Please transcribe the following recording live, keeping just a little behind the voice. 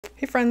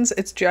Hey friends,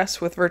 it's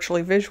Jess with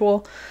Virtually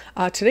Visual.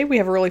 Today we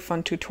have a really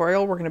fun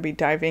tutorial. We're going to be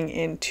diving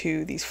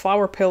into these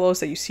flower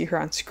pillows that you see here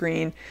on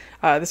screen.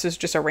 This is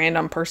just a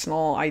random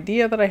personal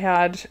idea that I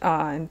had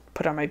and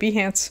put on my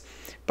Behance.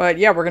 But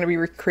yeah, we're going to be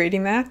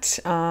recreating that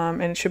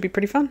and it should be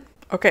pretty fun.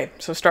 Okay,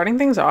 so starting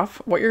things off,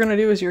 what you're going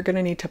to do is you're going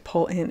to need to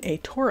pull in a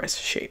torus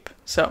shape.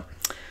 So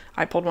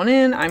I pulled one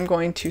in. I'm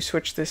going to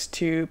switch this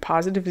to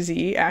positive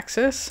Z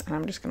axis and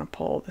I'm just going to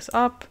pull this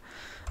up.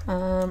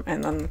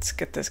 And then let's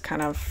get this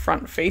kind of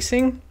front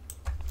facing.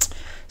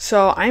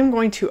 So I'm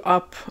going to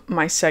up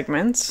my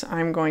segments.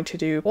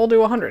 We'll do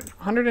 100,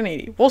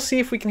 180. We'll see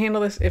if we can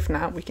handle this. If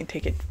not, we can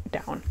take it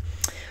down.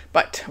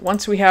 But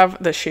once we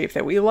have the shape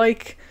that we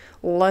like,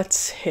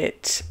 let's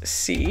hit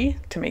C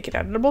to make it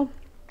editable.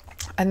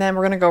 And then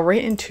we're going to go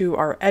right into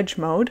our edge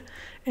mode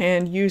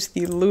and use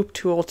the loop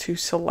tool to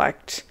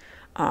select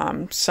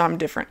some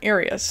different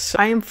areas. So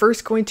I am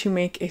first going to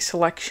make a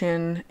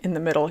selection in the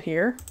middle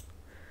here.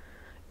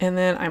 And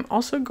then I'm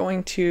also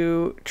going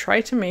to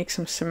try to make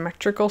some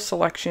symmetrical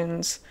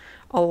selections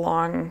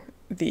along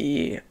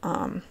the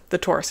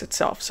torus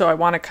itself. So I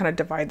want to kind of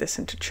divide this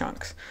into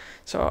chunks.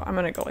 So I'm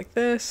going to go like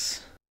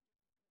this.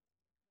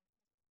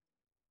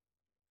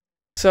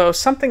 So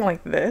something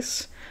like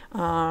this.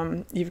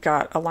 You've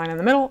got a line in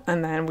the middle,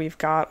 and then we've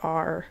got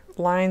our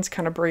lines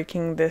kind of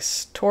breaking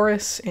this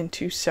torus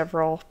into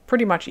several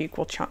pretty much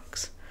equal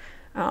chunks.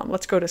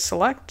 Let's go to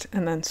select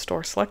and then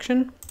store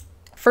selection.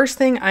 First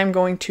thing I'm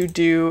going to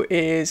do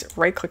is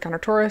right click on our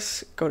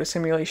torus, go to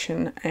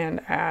simulation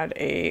and add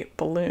a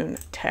balloon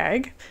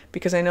tag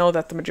because I know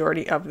that the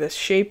majority of this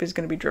shape is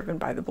going to be driven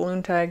by the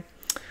balloon tag.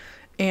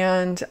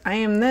 And I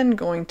am then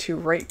going to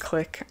right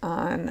click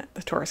on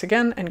the torus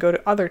again and go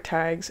to other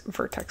tags,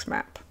 vertex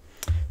map.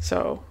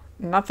 So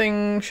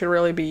nothing should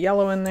really be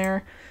yellow in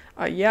there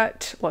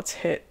yet. Let's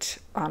hit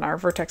on our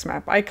vertex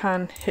map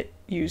icon, hit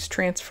use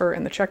transfer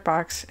in the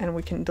checkbox, and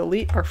we can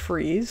delete our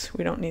freeze.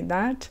 We don't need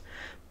that.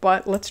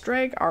 But let's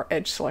drag our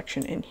edge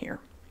selection in here.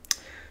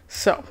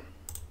 So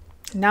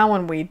now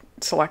when we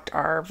select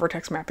our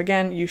vertex map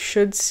again, you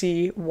should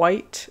see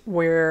white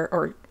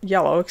or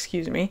yellow,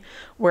 excuse me,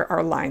 where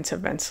our lines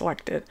have been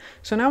selected.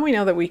 So now we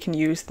know that we can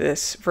use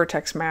this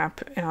vertex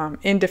map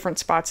in different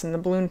spots in the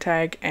balloon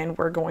tag, and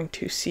we're going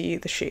to see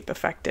the shape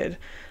affected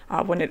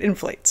when it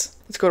inflates.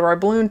 Let's go to our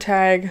balloon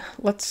tag.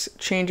 Let's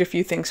change a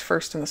few things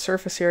first in the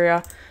surface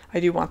area. I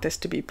do want this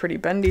to be pretty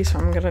bendy, so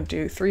I'm going to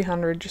do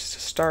 300 just to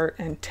start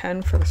and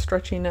 10 for the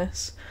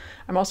stretchiness.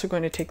 I'm also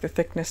going to take the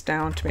thickness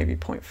down to maybe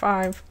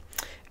 0.5.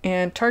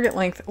 And target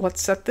length,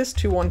 let's set this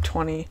to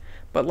 120,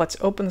 but let's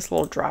open this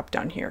little drop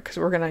down here because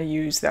we're going to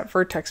use that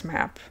vertex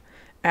map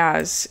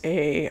as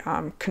a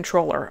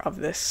controller of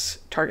this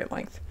target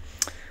length.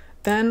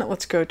 Then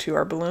let's go to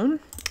our balloon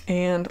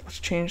and let's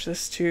change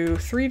this to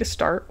 3 to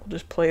start. We'll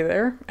just play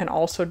there and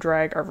also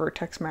drag our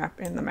vertex map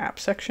in the map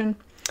section.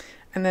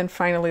 And then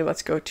finally,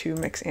 let's go to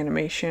mix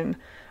animation.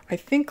 I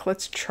think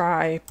let's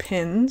try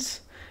pins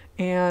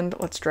and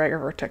let's drag our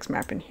vertex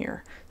map in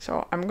here.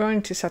 So I'm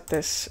going to set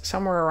this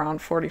somewhere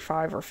around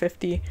 45 or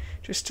 50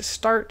 just to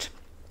start.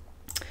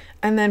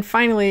 And then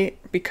finally,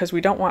 because we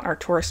don't want our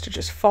torus to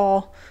just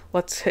fall,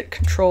 let's hit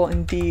Control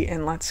and D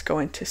and let's go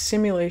into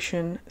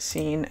simulation,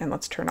 scene, and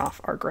let's turn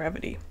off our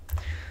gravity.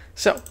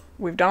 So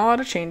we've done a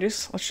lot of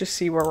changes. Let's just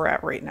see where we're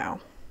at right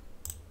now.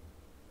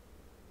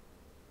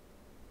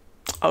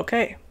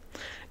 Okay.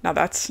 Now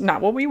that's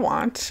not what we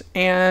want,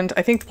 and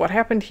I think what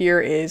happened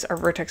here is our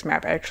vertex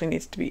map actually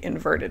needs to be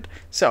inverted.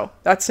 So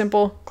that's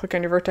simple. Click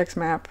on your vertex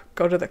map,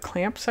 go to the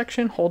clamp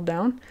section, hold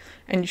down,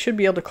 and you should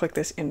be able to click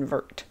this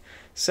invert.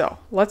 So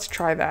let's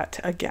try that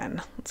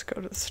again. Let's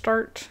go to the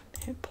start,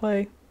 hit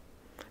play.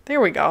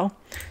 There we go.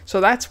 So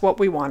that's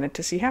what we wanted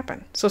to see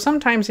happen. So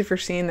sometimes if you're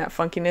seeing that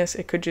funkiness,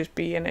 it could just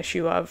be an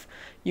issue of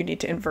you need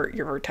to invert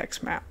your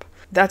vertex map.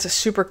 That's a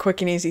super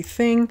quick and easy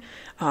thing.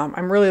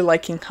 I'm really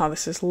liking how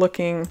this is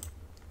looking.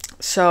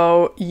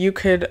 So you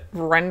could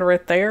render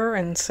it there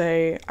and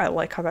say, I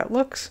like how that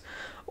looks.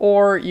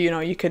 Or,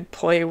 you could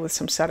play with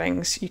some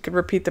settings. You could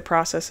repeat the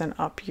process and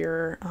up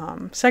your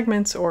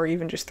segments, or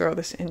even just throw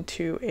this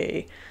into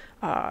a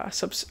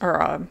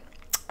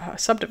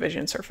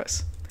subdivision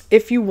surface.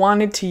 If you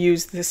wanted to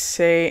use this,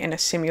 say, in a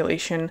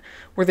simulation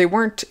where they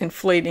weren't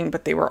inflating,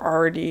 but they were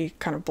already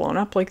kind of blown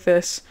up like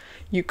this,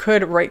 you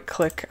could right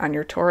click on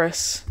your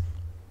torus.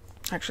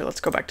 Actually, let's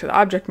go back to the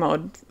object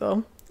mode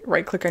though.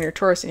 Right click on your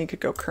torus and you could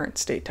go current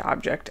state to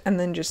object and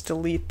then just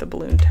delete the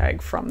balloon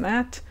tag from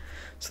that.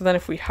 So then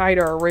if we hide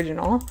our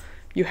original,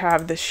 you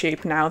have this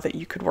shape now that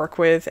you could work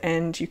with,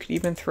 and you could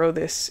even throw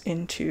this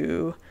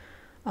into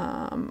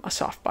a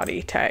soft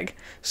body tag.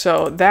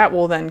 So that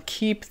will then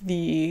keep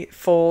the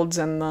folds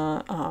and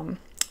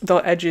the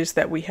edges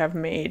that we have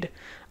made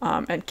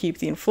and keep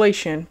the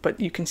inflation, but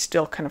you can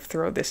still kind of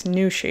throw this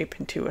new shape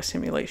into a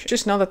simulation.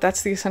 Just know that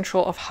that's the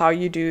essential of how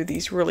you do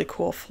these really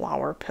cool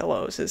flower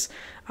pillows, is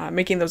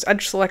making those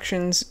edge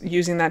selections,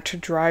 using that to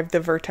drive the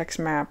vertex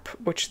map,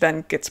 which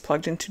then gets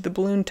plugged into the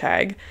balloon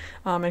tag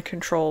and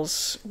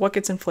controls what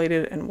gets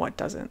inflated and what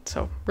doesn't.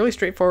 So really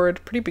straightforward,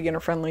 pretty beginner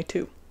friendly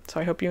too. So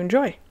I hope you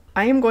enjoy.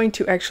 I am going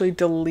to actually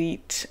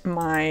delete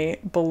my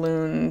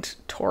ballooned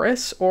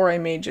torus, or I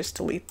may just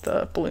delete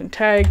the balloon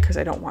tag because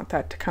I don't want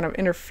that to kind of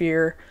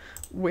interfere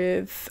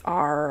with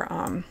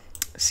our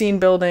scene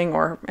building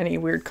or any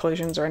weird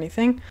collisions or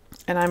anything.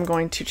 And I'm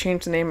going to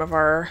change the name of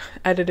our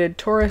edited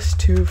torus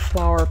to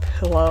flower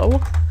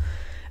pillow.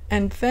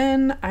 And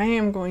then I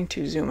am going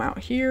to zoom out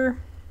here,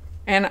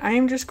 and I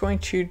am just going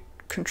to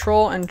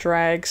control and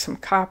drag some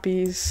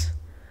copies.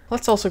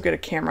 Let's also get a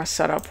camera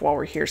set up while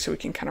we're here so we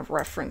can kind of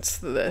reference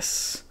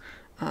this.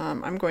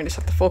 I'm going to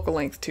set the focal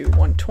length to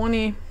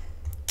 120.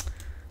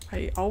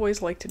 I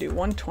always like to do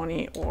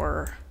 120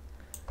 or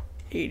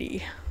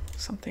 80,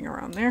 something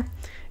around there.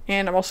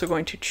 And I'm also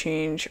going to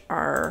change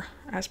our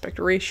aspect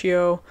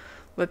ratio.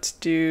 Let's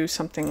do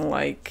something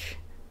like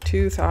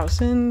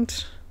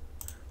 2000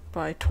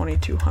 by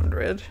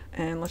 2200.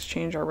 And let's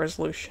change our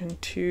resolution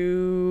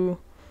to,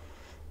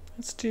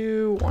 let's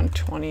do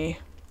 120.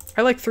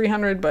 I like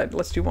 300, but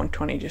let's do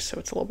 120 just so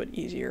it's a little bit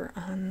easier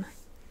on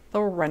the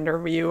render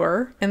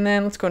viewer. And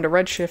then let's go into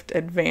Redshift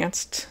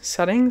Advanced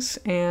Settings,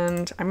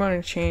 and I'm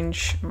going to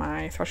change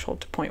my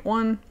threshold to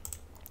 0.1,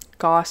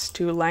 Gauss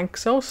to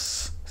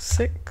Lanczos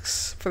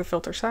 6 for the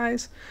filter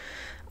size.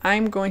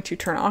 I'm going to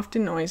turn off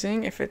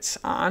denoising if it's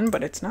on,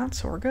 but it's not,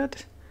 so we're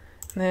good.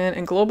 And then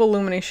in global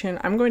illumination,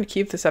 I'm going to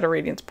keep this at a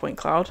radiance point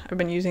cloud. I've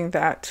been using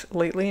that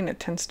lately, and it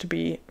tends to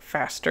be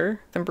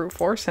faster than brute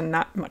force and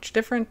not much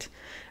different.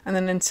 And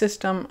then in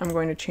system, I'm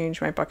going to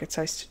change my bucket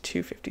size to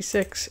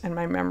 256 and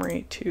my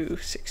memory to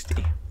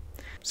 60.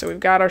 So we've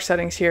got our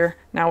settings here.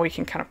 Now we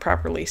can kind of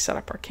properly set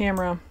up our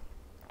camera.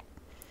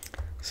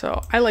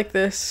 So I like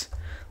this.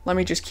 Let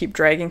me just keep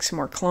dragging some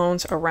more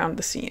clones around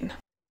the scene.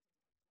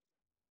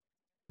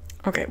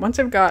 Okay, once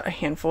I've got a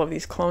handful of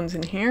these clones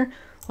in here,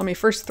 let me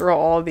first throw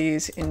all of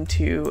these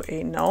into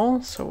a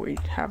null so we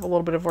have a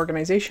little bit of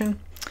organization.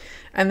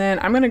 And then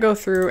I'm going to go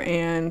through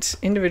and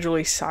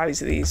individually size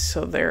these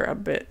so they're a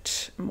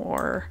bit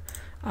more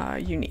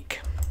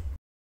unique.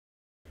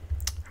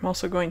 I'm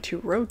also going to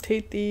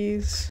rotate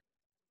these,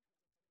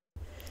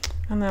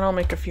 and then I'll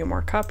make a few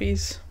more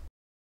copies.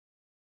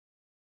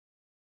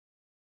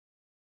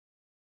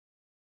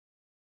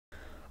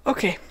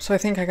 Okay, so I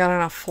think I got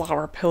enough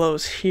flower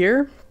pillows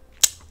here.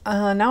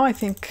 Now I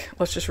think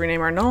let's just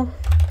rename our null.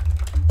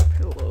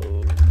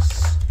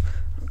 Pillows.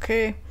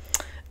 Okay.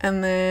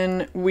 And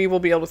then we will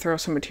be able to throw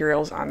some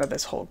materials onto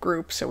this whole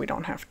group so we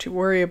don't have to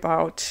worry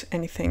about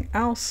anything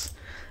else.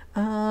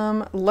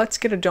 Let's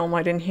get a dome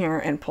light in here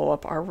and pull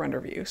up our render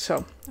view.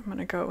 So I'm going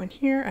to go in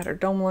here at our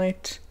dome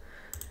light.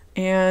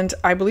 And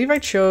I believe I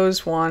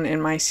chose one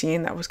in my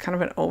scene that was kind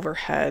of an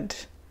overhead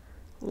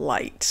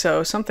light.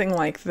 So something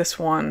like this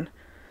one.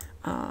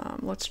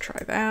 Let's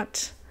try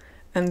that.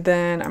 And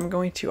then I'm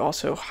going to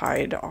also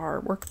hide our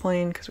work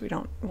plane because we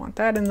don't want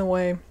that in the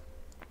way.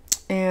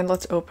 And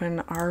let's open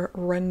our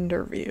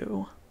render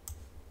view.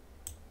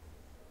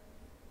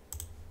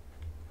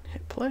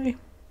 Hit play.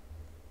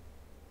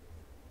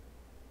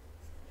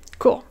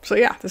 Cool. So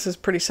yeah, this is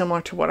pretty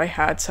similar to what I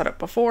had set up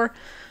before.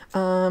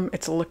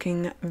 It's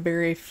looking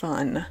very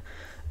fun.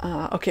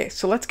 Okay,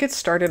 so let's get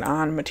started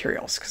on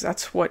materials because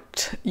that's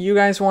what you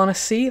guys want to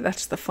see.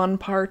 That's the fun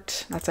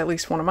part. That's at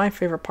least one of my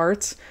favorite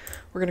parts.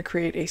 We're going to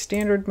create a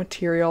standard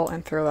material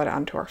and throw that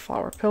onto our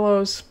flower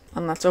pillows.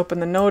 And let's open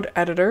the node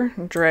editor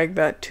and drag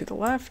that to the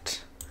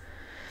left.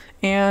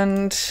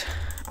 And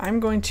I'm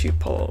going to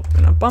pull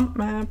open a bump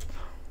map,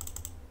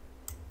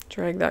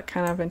 drag that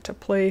kind of into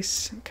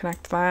place,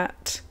 connect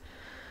that.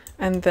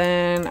 And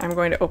then I'm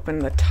going to open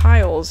the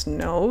tiles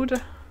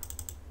node,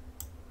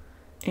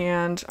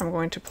 and I'm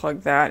going to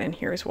plug that in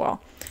here as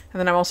well. And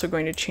then I'm also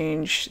going to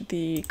change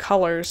the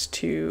colors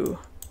to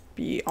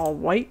be all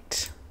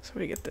white so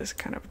we get this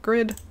kind of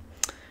grid.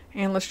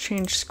 And let's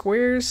change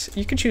squares.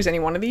 You could choose any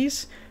one of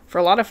these. For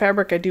a lot of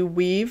fabric I do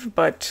weave,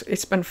 but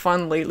it's been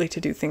fun lately to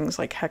do things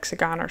like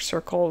hexagon or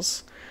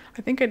circles.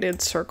 I think I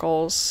did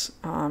circles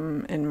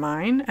in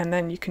mine, and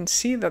then you can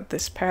see that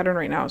this pattern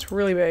right now is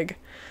really big.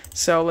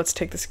 So let's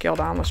take the scale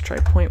down. Let's try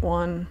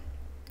 0.1.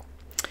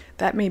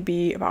 That may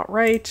be about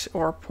right,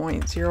 or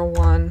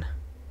 0.01.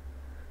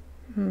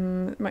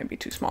 It might be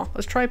too small.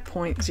 Let's try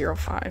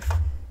 0.05.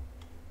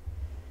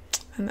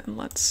 And then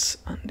let's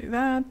undo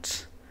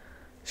that.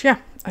 So yeah,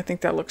 I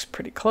think that looks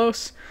pretty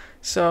close.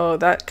 So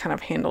that kind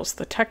of handles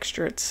the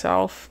texture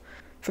itself.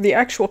 For the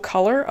actual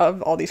color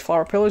of all these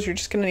flower pillows, you're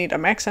just going to need a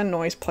max end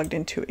noise plugged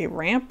into a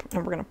ramp, and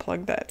we're going to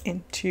plug that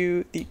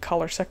into the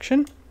color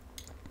section.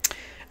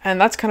 And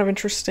that's kind of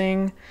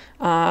interesting.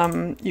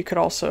 You could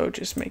also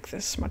just make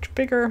this much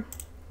bigger.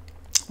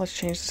 Let's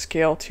change the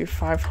scale to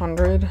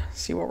 500,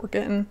 see what we're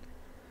getting.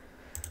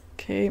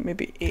 Okay,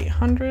 maybe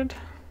 800.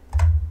 All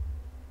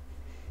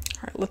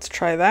right, let's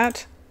try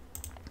that.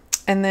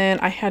 And then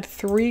I had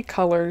 3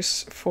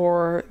 colors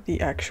for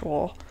the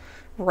actual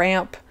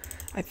ramp.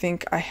 I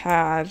think I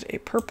had a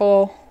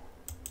purple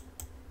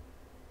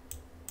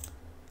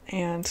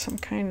and some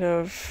kind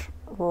of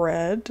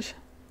red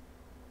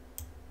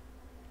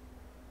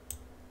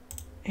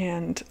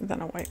and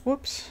then a white.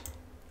 Whoops.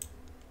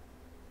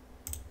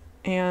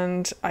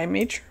 And I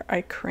made sure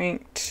I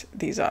cranked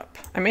these up.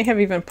 I may have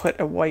even put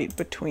a white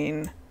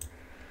between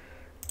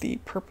the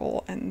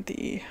purple and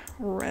the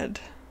red.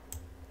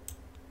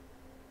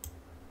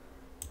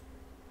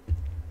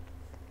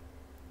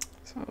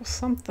 So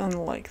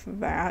something like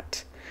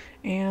that.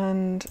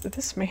 And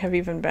this may have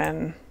even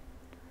been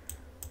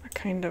a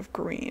kind of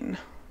green,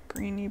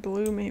 greeny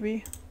blue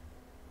maybe.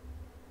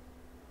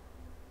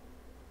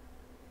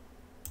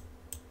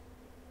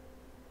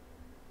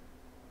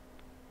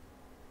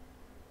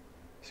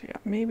 So yeah,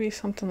 maybe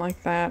something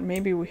like that.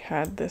 Maybe we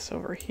had this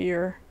over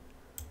here.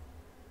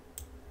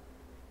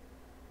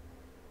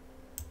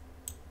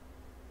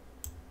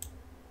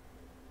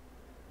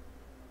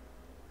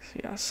 So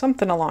yeah,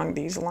 something along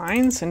these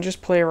lines, and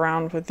just play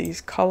around with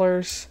these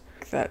colors.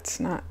 That's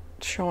not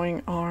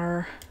showing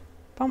our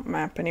bump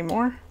map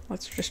anymore.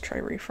 Let's just try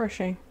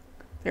refreshing.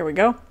 There we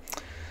go.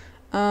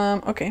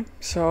 Okay,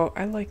 so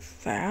I like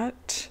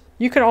that.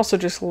 You could also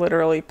just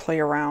literally play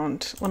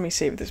around. Let me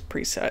save this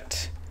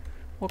preset.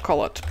 We'll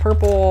call it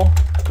purple,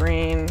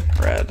 green,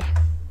 red.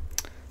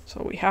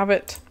 So we have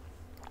it.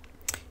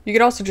 You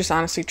could also just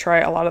honestly try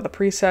a lot of the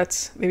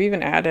presets. They've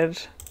even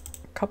added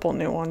a couple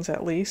new ones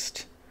at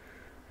least.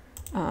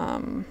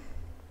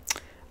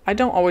 I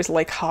don't always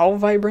like how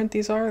vibrant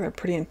these are. They're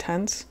pretty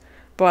intense.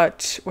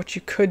 But what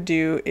you could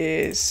do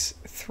is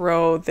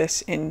throw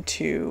this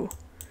into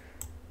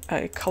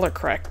a color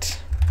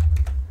correct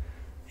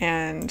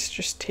and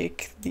just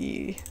take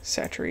the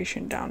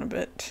saturation down a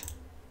bit.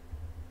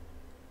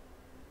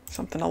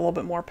 Something a little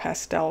bit more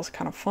pastel is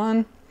kind of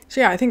fun.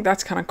 So yeah, I think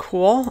that's kind of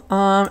cool.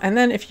 And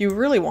then if you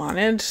really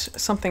wanted,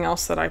 something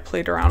else that I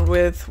played around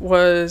with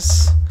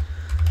was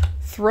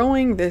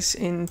throwing this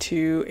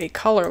into a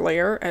color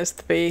layer as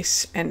the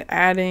base and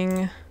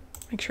adding,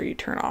 make sure you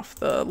turn off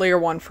the layer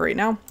 1 for right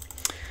now,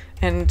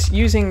 and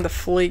using the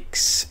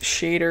flakes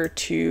shader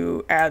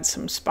to add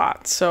some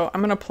spots. So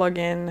I'm going to plug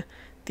in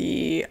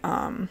the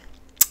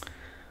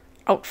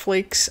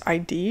Outflakes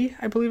ID,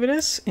 I believe it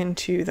is,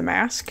 into the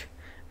mask.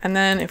 And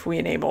then if we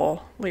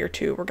enable layer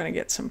 2, we're going to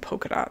get some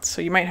polka dots.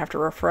 So you might have to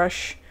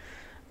refresh.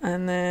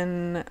 And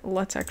then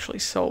let's actually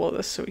solo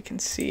this so we can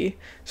see.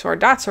 So our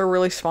dots are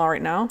really small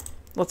right now.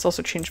 Let's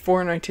also change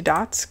 409 to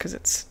dots because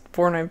it's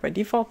 409 by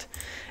default.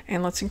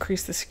 And let's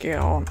increase the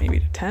scale maybe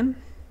to 10.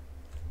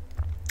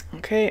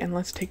 Okay, and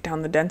let's take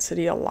down the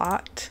density a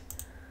lot.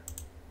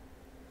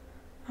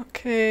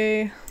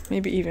 Okay,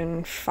 maybe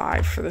even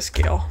 5 for the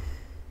scale.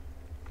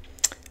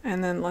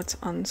 And then let's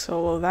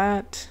unsolo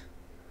that.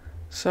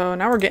 So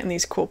now we're getting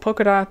these cool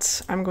polka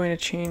dots. I'm going to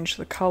change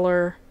the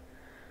color.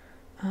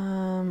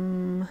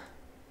 And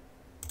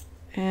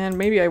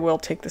maybe I will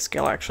take the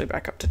scale actually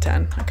back up to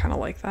 10. I kind of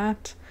like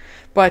that.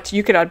 But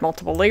you could add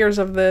multiple layers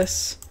of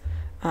this.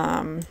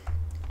 I'm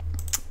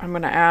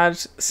going to add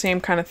the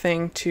same kind of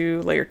thing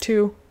to layer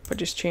 2, but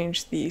just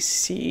change the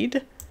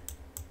seed.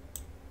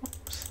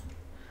 Oops.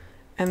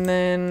 And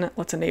then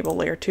let's enable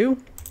layer 2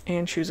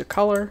 and choose a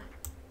color.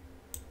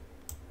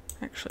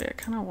 Actually, I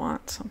kind of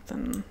want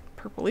something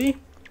purpley.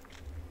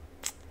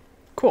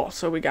 Cool,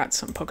 so we got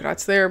some polka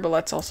dots there, but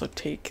let's also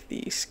take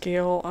the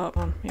scale up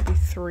on maybe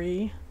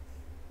 3.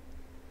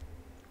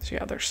 So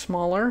yeah, they're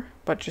smaller,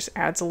 but just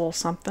adds a little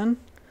something.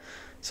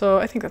 So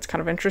I think that's kind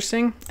of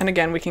interesting. And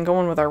again, we can go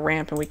in with our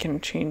ramp and we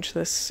can change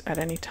this at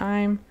any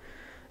time.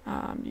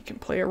 You can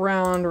play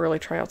around, really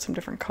try out some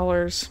different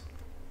colors.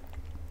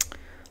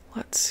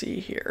 Let's see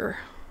here.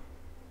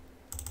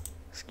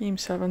 Scheme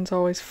 7's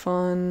always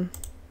fun.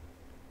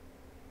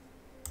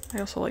 I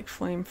also like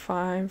Flame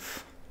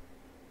 5.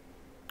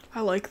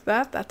 I like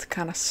that. That's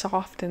kind of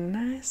soft and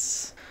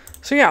nice.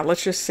 So yeah,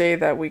 let's just say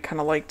that we kind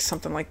of liked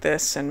something like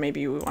this and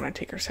maybe we want to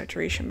take our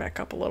saturation back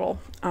up a little.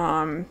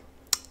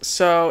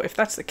 So if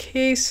that's the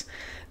case,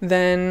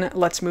 then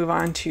let's move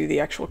on to the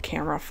actual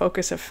camera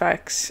focus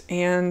effects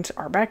and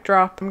our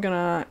backdrop. I'm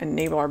gonna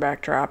enable our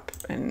backdrop,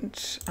 and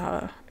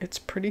it's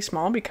pretty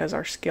small because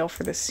our scale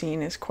for this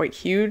scene is quite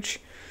huge.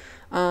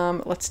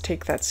 Let's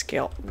take that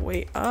scale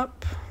way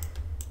up.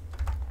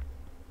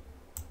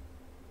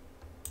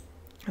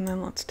 And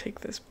then let's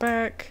take this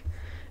back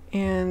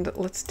and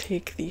let's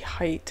take the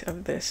height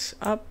of this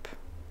up.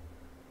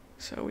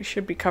 So we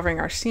should be covering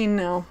our scene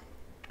now.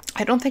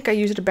 I don't think I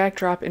used a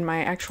backdrop in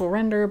my actual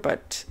render,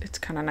 but it's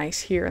kind of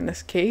nice here in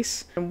this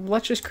case. And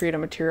let's just create a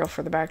material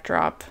for the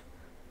backdrop.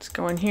 Let's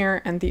go in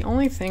here, and the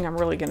only thing I'm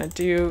really going to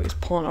do is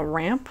pull in a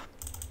ramp,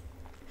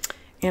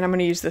 and I'm going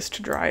to use this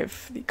to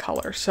drive the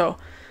color. So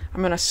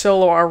I'm going to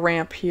solo our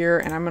ramp here,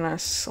 and I'm going to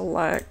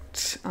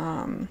select,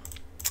 I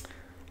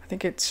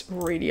think it's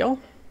radial.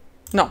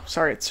 No,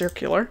 sorry, it's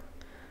circular.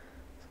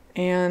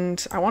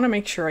 And I want to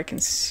make sure I can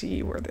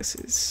see where this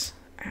is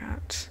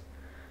at.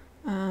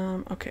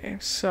 Okay,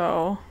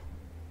 so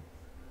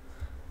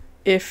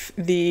if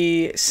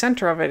the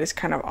center of it is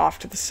kind of off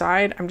to the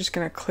side, I'm just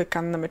going to click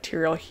on the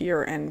material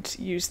here and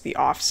use the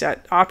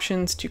offset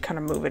options to kind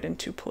of move it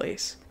into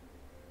place.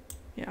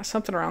 Yeah,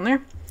 something around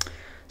there.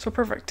 So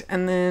perfect.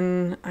 And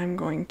then I'm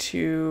going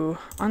to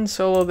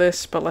unsolo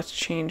this, but let's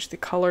change the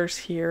colors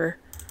here.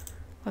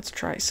 Let's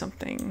try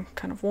something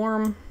kind of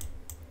warm.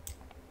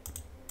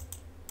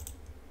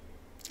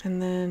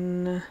 And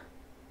then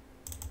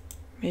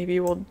maybe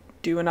we'll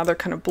do another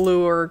kind of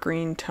blue or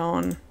green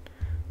tone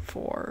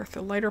for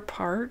the lighter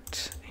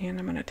part. And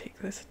I'm gonna take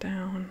this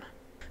down.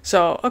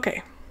 So,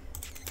 okay,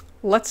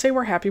 let's say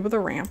we're happy with the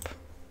ramp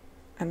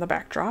and the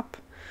backdrop.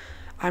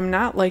 I'm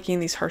not liking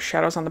these harsh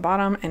shadows on the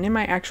bottom, and in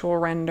my actual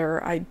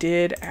render, I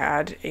did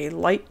add a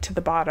light to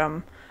the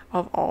bottom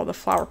of all the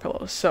flower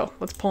pillows. So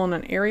let's pull in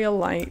an area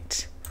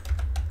light.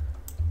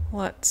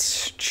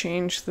 Let's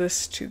change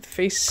this to the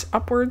face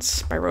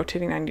upwards by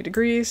rotating 90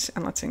 degrees,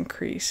 and let's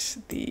increase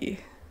the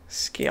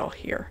scale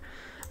here.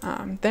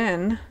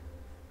 Then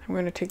I'm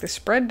going to take the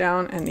spread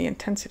down and the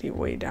intensity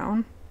way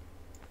down.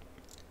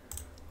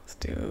 Let's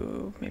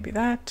do maybe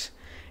that.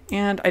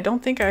 And I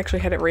don't think I actually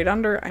had it right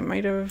under. I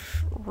might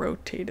have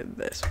rotated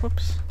this.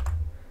 Whoops.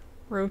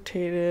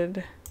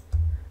 Rotated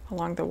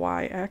along the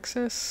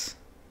y-axis.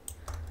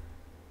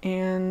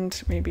 And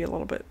maybe a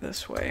little bit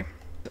this way.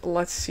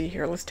 Let's see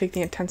here. Let's take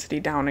the intensity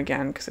down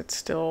again because it's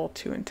still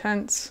too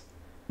intense.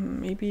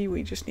 Maybe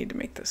we just need to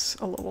make this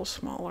a little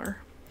smaller.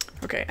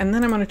 Okay, and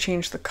then I'm going to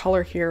change the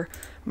color here.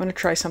 I'm going to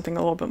try something a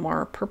little bit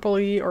more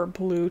purpley or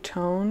blue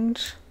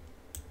toned.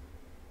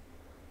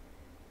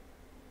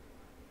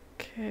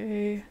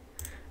 Okay,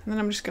 and then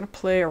I'm just going to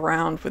play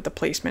around with the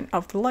placement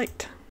of the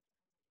light.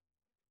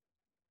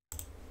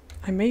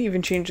 I may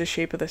even change the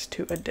shape of this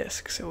to a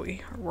disc, so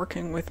we are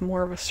working with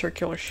more of a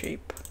circular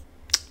shape.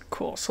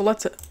 Cool, so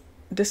let's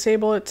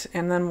disable it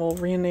and then we'll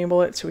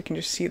re-enable it so we can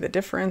just see the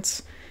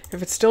difference.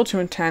 If it's still too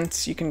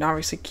intense, you can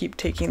obviously keep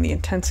taking the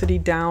intensity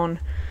down.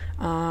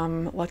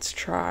 Let's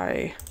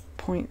try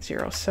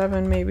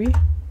 0.07 maybe,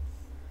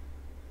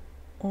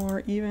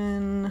 or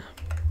even,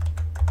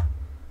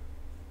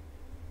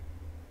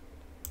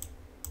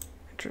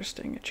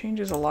 interesting, it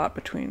changes a lot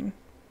between,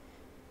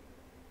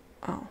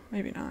 oh,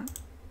 maybe not.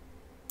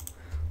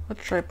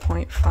 Let's try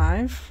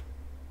 0.5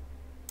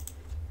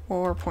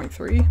 or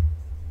 0.3.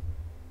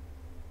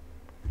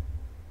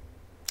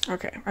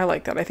 Okay, I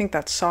like that. I think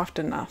that's soft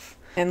enough.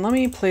 And let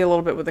me play a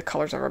little bit with the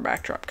colors of our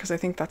backdrop because I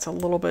think that's a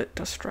little bit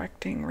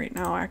distracting right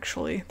now,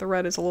 actually. The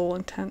red is a little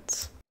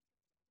intense.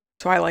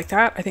 So I like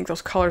that. I think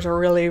those colors are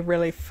really,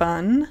 really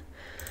fun.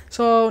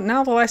 So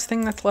now the last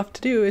thing that's left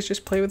to do is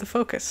just play with the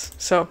focus.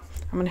 So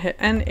I'm going to hit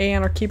N-A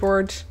on our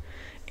keyboard,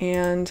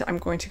 and I'm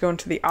going to go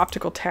into the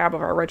optical tab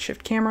of our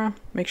redshift camera,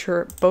 make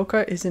sure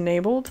bokeh is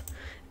enabled,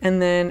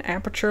 and then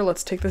aperture,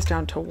 let's take this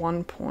down to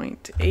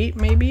 1.8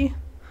 maybe,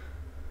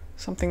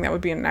 something that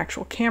would be an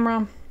actual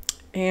camera.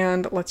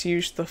 And let's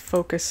use the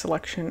focus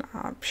selection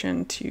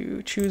option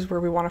to choose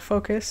where we want to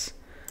focus.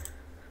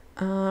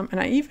 And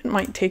I even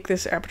might take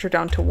this aperture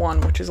down to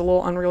 1, which is a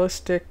little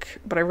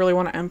unrealistic, but I really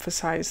want to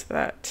emphasize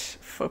that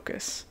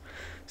focus.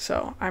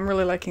 So I'm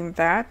really liking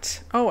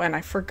that. Oh, and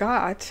I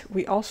forgot,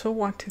 we also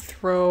want to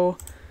throw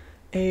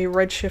a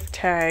redshift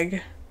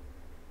tag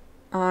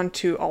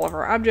onto all of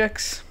our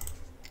objects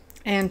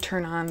and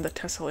turn on the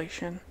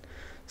tessellation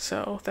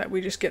so that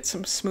we just get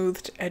some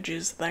smoothed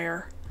edges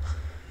there.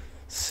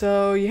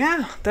 So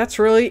yeah, that's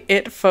really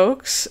it,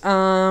 folks.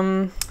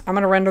 I'm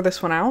gonna render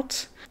this one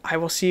out. I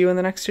will see you in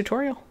the next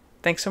tutorial.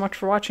 Thanks so much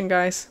for watching,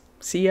 guys.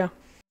 See ya.